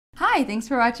Hi, thanks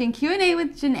for watching Q&A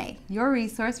with Janae, your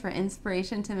resource for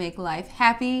inspiration to make life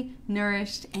happy,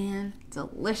 nourished, and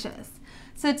delicious.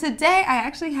 So today I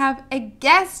actually have a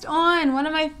guest on, one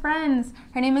of my friends.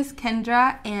 Her name is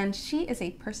Kendra, and she is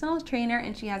a personal trainer,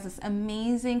 and she has this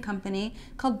amazing company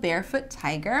called Barefoot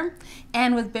Tiger.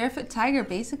 And with Barefoot Tiger,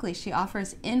 basically she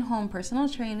offers in-home personal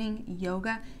training,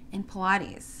 yoga, and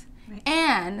Pilates. Right.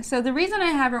 And so the reason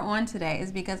I have her on today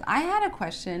is because I had a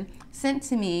question sent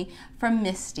to me from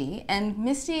Misty, and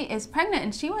Misty is pregnant,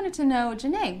 and she wanted to know,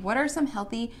 Janae, what are some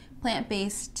healthy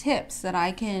plant-based tips that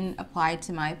I can apply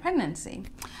to my pregnancy?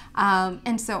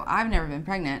 And so I've never been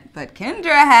pregnant, but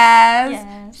Kendra has.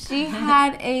 Yes. She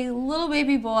had a little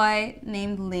baby boy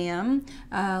named Liam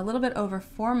a little bit over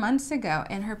 4 months ago,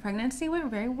 and her pregnancy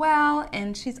went very well,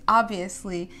 and she's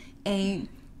obviously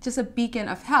just a beacon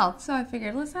of health. So I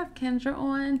figured let's have Kendra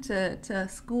on to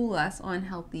school us on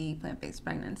healthy plant-based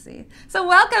pregnancy. So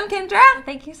welcome, Kendra.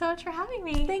 Thank you so much for having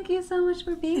me. Thank you so much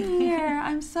for being here.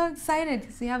 I'm so excited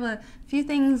because we have a few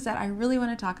things that I really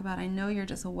want to talk about. I know you're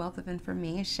just a wealth of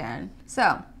information.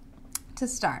 So to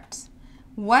start,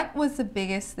 what was the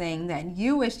biggest thing that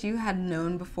you wish you had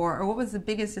known before, or what was the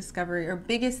biggest discovery or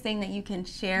biggest thing that you can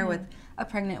share with a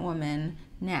pregnant woman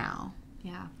now?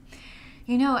 Yeah.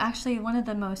 You know, actually, one of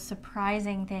the most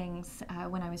surprising things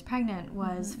when I was pregnant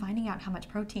was finding out how much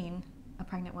protein a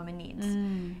pregnant woman needs.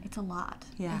 It's a lot.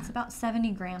 Yeah. It's about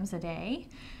 70 grams a day,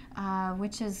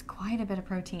 which is quite a bit of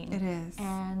protein. It is.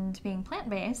 And being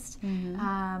plant-based,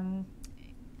 I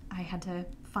had to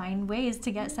find ways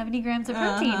to get 70 grams of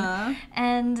protein.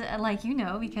 And like you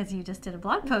know, because you just did a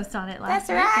blog post on it last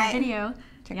week, right. a video.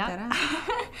 Check that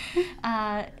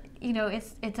out. You know,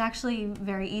 it's actually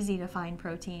very easy to find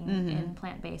protein in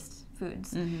plant-based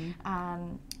foods.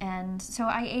 And so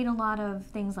I ate a lot of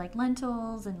things like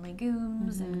lentils and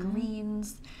legumes and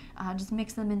greens, just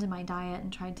mixed them into my diet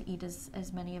and tried to eat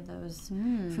as many of those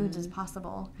foods as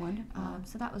possible. Wonderful.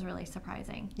 So that was really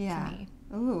surprising to me.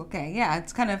 Ooh, okay. Yeah,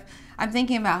 it's kind of, I'm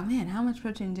thinking about, man, how much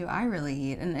protein do I really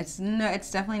eat? And it's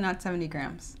definitely not 70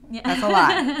 grams. Yeah. That's a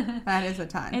lot. That is a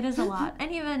ton. It is a lot.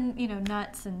 And even, you know,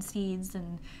 nuts and seeds,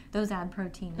 and those add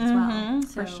protein as well.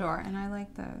 For sure. And I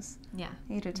like those. Yeah.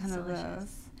 I eat a ton of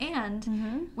those.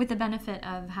 And with the benefit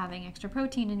of having extra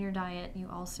protein in your diet,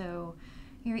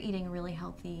 you're eating a really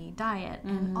healthy diet,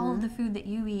 and all of the food that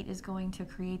you eat is going to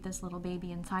create this little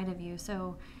baby inside of you.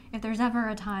 So if there's ever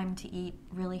a time to eat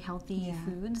really healthy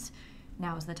foods,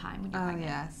 now is the time when you're pregnant.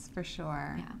 Oh, yes, for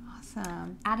sure. Yeah.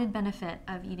 Awesome. Added benefit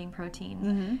of eating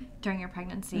protein during your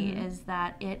pregnancy is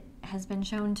that it has been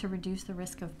shown to reduce the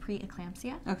risk of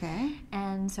preeclampsia. Okay.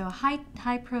 And so a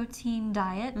high protein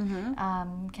diet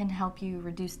can help you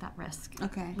reduce that risk.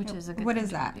 Okay. Which is a good What thing is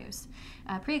to that? reduce.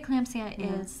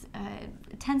 Preeclampsia is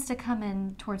tends to come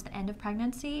in towards the end of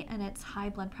pregnancy, and it's high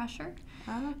blood pressure.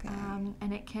 Oh, okay.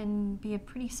 And it can be a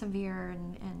pretty severe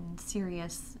and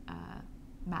serious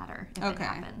matter if it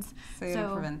happens. So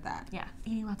you prevent that. Yeah,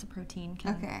 eating lots of protein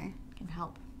can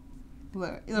help.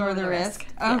 Lower the risk.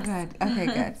 Oh, good. Okay,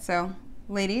 good. So,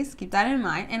 ladies, keep that in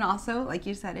mind. And also, like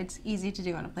you said, it's easy to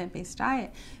do on a plant-based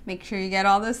diet. Make sure you get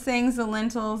all those things, the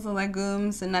lentils, the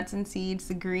legumes, the nuts and seeds,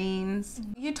 the greens.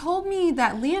 You told me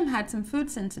that Liam had some food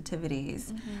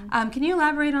sensitivities. Can you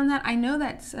elaborate on that? I know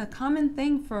that's a common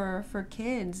thing for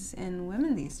kids and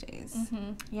women these days.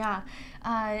 Yeah.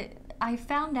 I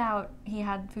found out he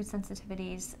had food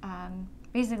sensitivities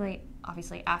basically,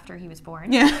 obviously, after he was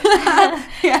born. Yeah.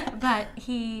 Yeah. But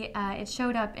it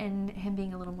showed up in him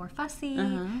being a little more fussy,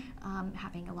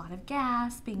 having a lot of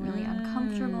gas, being really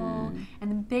uncomfortable.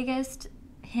 And the biggest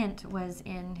hint was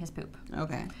in his poop.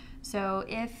 Okay. So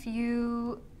if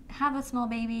you have a small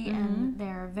baby and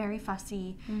they're very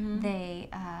fussy, they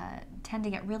tend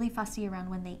to get really fussy around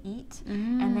when they eat,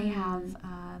 and they have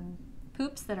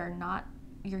poops that are not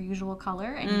your usual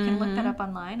color, and you can look that up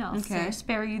online. I'll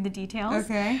spare you the details.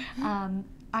 Okay.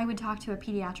 I would talk to a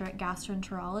pediatric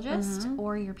gastroenterologist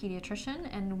or your pediatrician,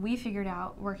 and we figured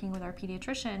out, working with our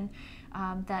pediatrician,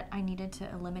 that I needed to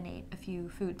eliminate a few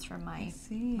foods from my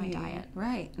diet.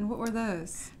 Right. And what were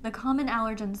those? The common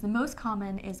allergens, the most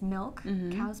common is milk,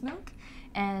 cow's milk,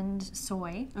 and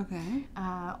soy. Okay.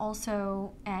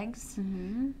 Also eggs,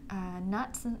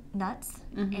 nuts,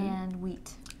 and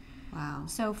wheat. Wow.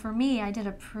 So for me, I did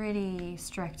a pretty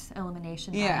strict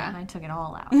elimination diet, Yeah. and I took it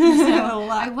all out. A So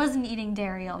lot. I wasn't eating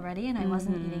dairy already, and I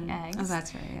wasn't eating eggs. Oh,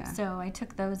 that's right, yeah. So I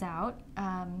took those out,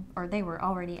 or they were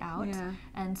already out. Yeah.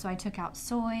 And so I took out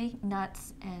soy,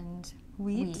 nuts, and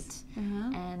wheat,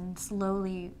 and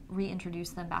slowly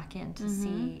reintroduced them back in to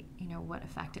see, what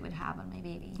effect it would have on my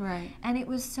baby. Right. And it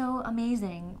was so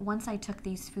amazing. Once I took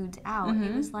these foods out,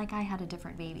 it was like I had a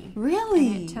different baby. Really?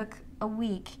 And it took a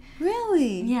week.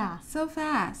 Really? Yeah. So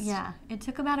fast. Yeah. It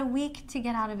took about a week to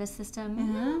get out of his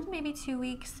system, maybe 2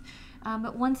 weeks.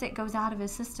 But once it goes out of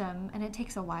his system, and it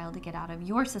takes a while to get out of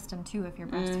your system too if you're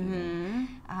breastfeeding,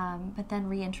 but then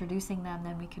reintroducing them,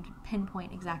 then we could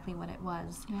pinpoint exactly what it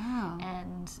was. Wow.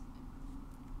 And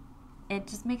it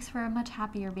just makes for a much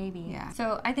happier baby. Yeah.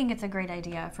 So I think it's a great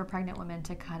idea for pregnant women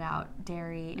to cut out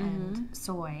dairy and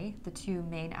soy, the two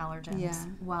main allergens,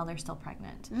 while they're still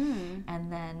pregnant. And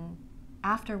then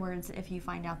afterwards, if you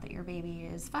find out that your baby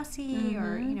is fussy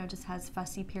or just has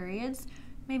fussy periods,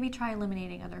 maybe try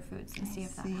eliminating other foods and see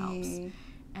if that helps.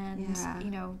 And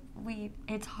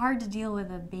it's hard to deal with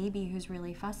a baby who's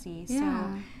really fussy.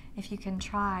 So if you can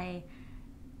try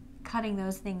cutting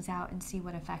those things out and see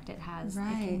what effect it has, it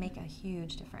can make a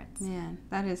huge difference. Man,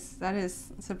 that is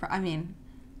surprising. I mean,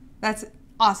 that's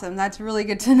awesome. That's really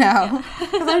good to know.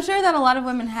 Because I'm sure that a lot of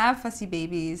women have fussy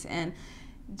babies and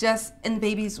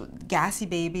babies, gassy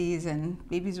babies, and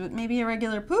babies with maybe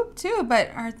irregular poop too,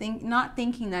 but are not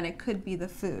thinking that it could be the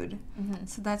food.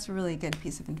 So that's a really good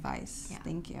piece of advice. Yeah.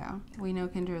 Thank you. We know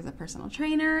Kendra is a personal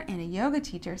trainer and a yoga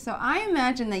teacher, so I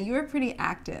imagine that you were pretty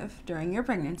active during your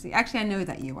pregnancy. Actually, I know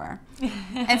that you were.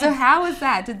 And so how was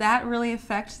that? Did that really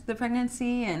affect the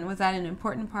pregnancy, and was that an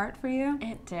important part for you?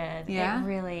 It did. Yeah? It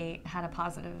really had a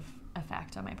positive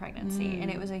effect on my pregnancy, and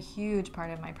it was a huge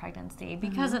part of my pregnancy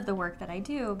because of the work that I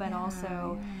do, but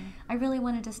also I really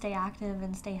wanted to stay active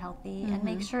and stay healthy and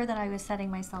make sure that I was setting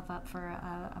myself up for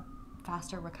a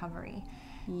faster recovery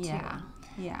too.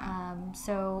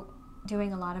 So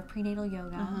doing a lot of prenatal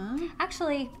yoga.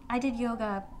 Actually, I did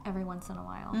yoga every once in a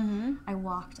while. I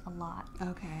walked a lot.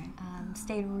 Okay.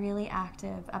 Stayed really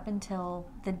active up until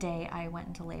the day I went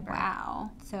into labor. Wow.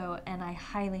 So, and I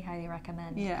highly, highly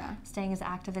recommend staying as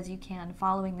active as you can,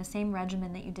 following the same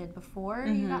regimen that you did before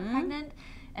you got pregnant,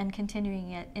 and continuing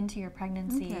it into your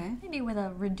pregnancy, maybe with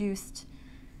a reduced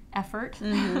effort,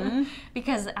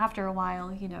 because after a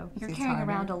while, you're carrying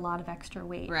around a lot of extra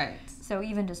weight. Right. So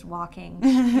even just walking,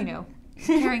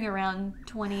 carrying around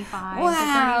 25 to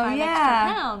 35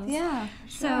 extra pounds. Yeah,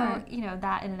 sure. So,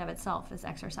 that in and of itself is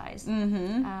exercise.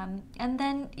 And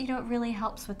then, it really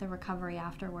helps with the recovery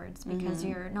afterwards, because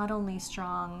you're not only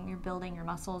strong, you're building your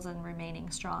muscles and remaining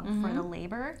strong for the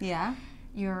labor. Yeah.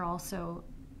 You're also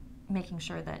making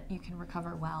sure that you can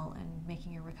recover well and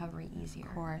making your recovery easier.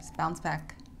 Of course. Bounce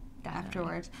back. Definitely.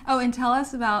 Afterwards. Oh, and tell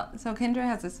us about, so Kendra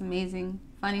has this amazing,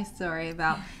 funny story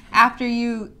about after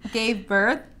you gave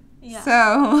birth. Yeah.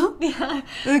 So,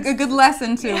 a good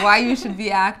lesson to why you should be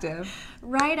active.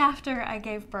 Right after I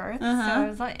gave birth, so I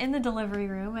was in the delivery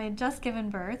room. I had just given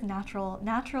birth, natural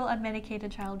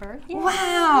unmedicated childbirth. Yay.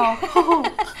 Wow.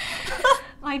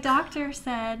 My doctor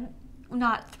said,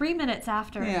 not 3 minutes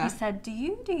after, he said, "Do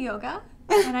you do yoga?"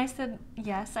 And I said,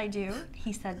 "Yes, I do."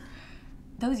 He said,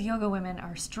 "Those yoga women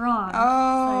are strong."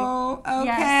 Oh, okay.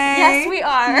 Yes, we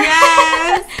are.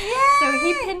 Yes. So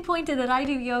he pinpointed that I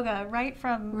do yoga right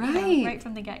from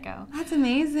the get-go. That's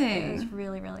amazing. It was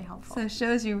really, really helpful. So it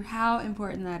shows you how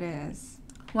important that is.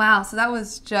 Wow, so that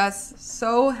was just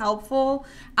so helpful.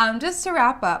 Just to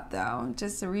wrap up though,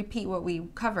 just to repeat what we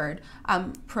covered,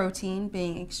 protein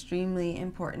being extremely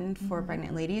important for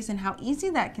pregnant ladies, and how easy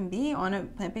that can be on a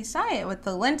plant-based diet with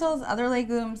the lentils, other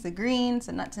legumes, the greens,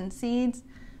 the nuts and seeds.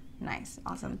 Nice,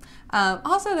 awesome.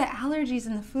 Also the allergies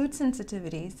and the food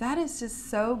sensitivities, that is just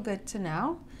so good to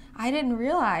know. I didn't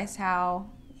realize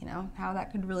how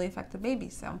that could really affect the baby,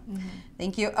 so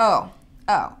thank you. Oh,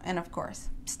 and of course,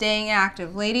 staying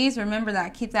active. Ladies, remember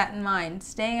that. Keep that in mind.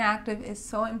 Staying active is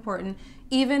so important,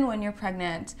 even when you're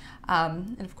pregnant,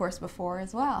 and of course before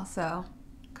as well. So,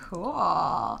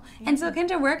 cool. And so,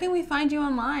 Kendra, where can we find you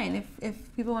online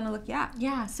if people want to look you up?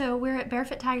 Yeah, so we're at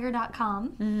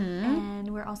barefoottiger.com,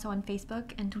 and we're also on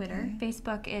Facebook and Twitter.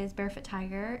 Facebook is Barefoot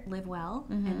Tiger Live Well,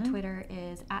 and Twitter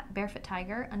is at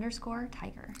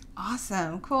 @barefoottiger_tiger.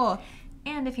 Awesome, cool.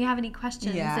 And if you have any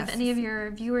questions, if any of your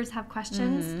viewers have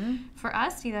questions for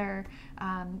us, either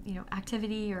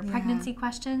activity or pregnancy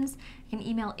questions, you can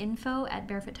email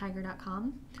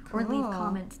info@barefoottiger.com or leave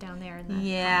comments down there in the comment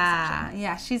section.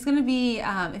 Yeah, she's going to be,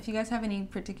 if you guys have any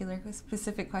particular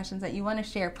specific questions that you want to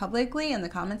share publicly in the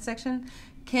comments section,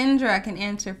 Kendra can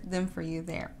answer them for you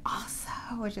there. Awesome.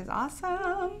 which is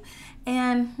awesome.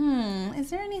 And is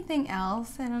there anything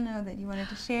else, I don't know, that you wanted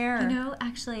to share? You know,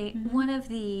 actually, one of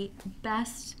the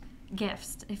best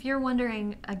gifts, if you're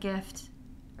wondering a gift,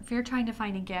 if you're trying to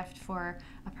find a gift for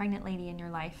a pregnant lady in your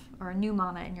life or a new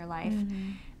mama in your life,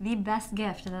 the best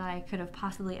gift that I could have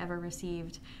possibly ever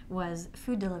received was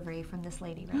food delivery from this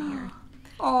lady right here.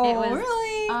 Oh, it was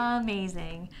really?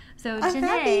 Amazing. So I'm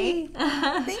Janae,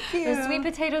 happy. Thank you. the Sweet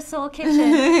Potato Soul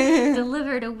Kitchen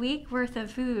delivered a week worth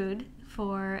of food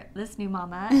for this new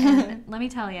mama, and let me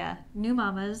tell you, new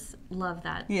mamas love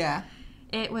that. Yeah.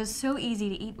 It was so easy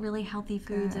to eat really healthy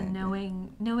foods and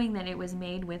knowing that it was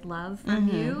made with love from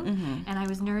you, and I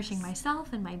was nourishing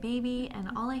myself and my baby, and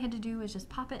all I had to do was just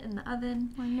pop it in the oven,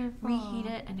 Wonderful. reheat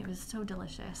it, and it was so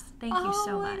delicious. Thank you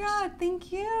so much. Oh my God,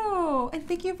 thank you. And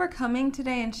thank you for coming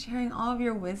today and sharing all of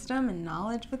your wisdom and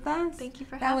knowledge with us. Thank you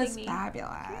for that having was me.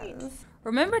 fabulous. Great.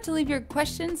 Remember to leave your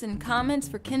questions and comments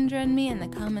for Kendra and me in the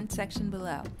comment section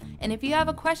below. And if you have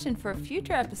a question for a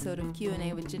future episode of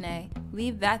Q&A with Janae,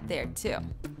 leave that there too.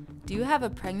 Do you have a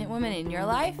pregnant woman in your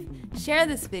life? Share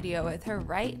this video with her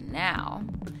right now.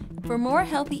 For more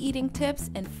healthy eating tips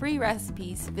and free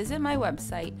recipes, visit my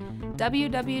website,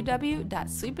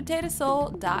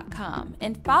 www.sweetpotatosoul.com,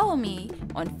 and follow me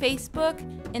on Facebook,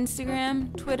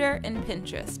 Instagram, Twitter, and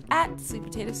Pinterest at Sweet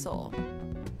Potato Soul.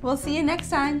 We'll see you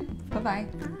next time. Bye-bye.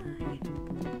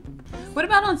 What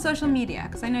about on social media?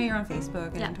 Because I know you're on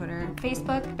Facebook and Twitter.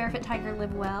 Facebook, Barefoot Tiger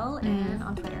Live Well, and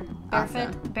on Twitter.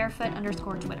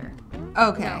 Barefoot_Twitter.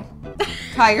 Okay. No.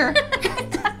 Tiger?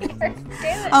 Tiger.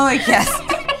 I'm like, yes.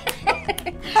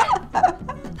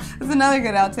 That's another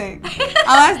good outtake.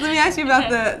 Let me ask you about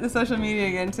the social media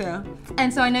again, too.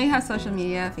 And so I know you have social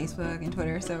media, Facebook and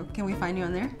Twitter, so can we find you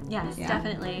on there? Yes,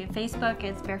 definitely. Facebook,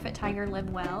 it's Barefoot Tiger Live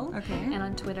Well. Okay. And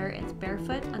on Twitter, it's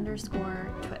barefoot_.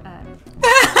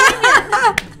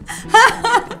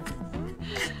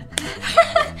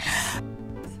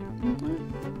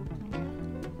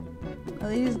 Well,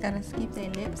 they just gotta keep their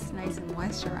lips nice and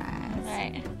moisturized.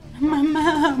 Right. My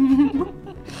mom.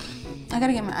 I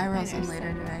gotta get my eyebrows done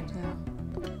later today, too.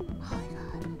 Oh my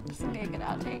God. This would be a good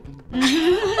outtake.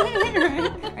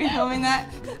 Are you filming that?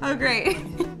 Oh, great.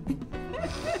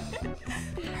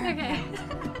 Okay.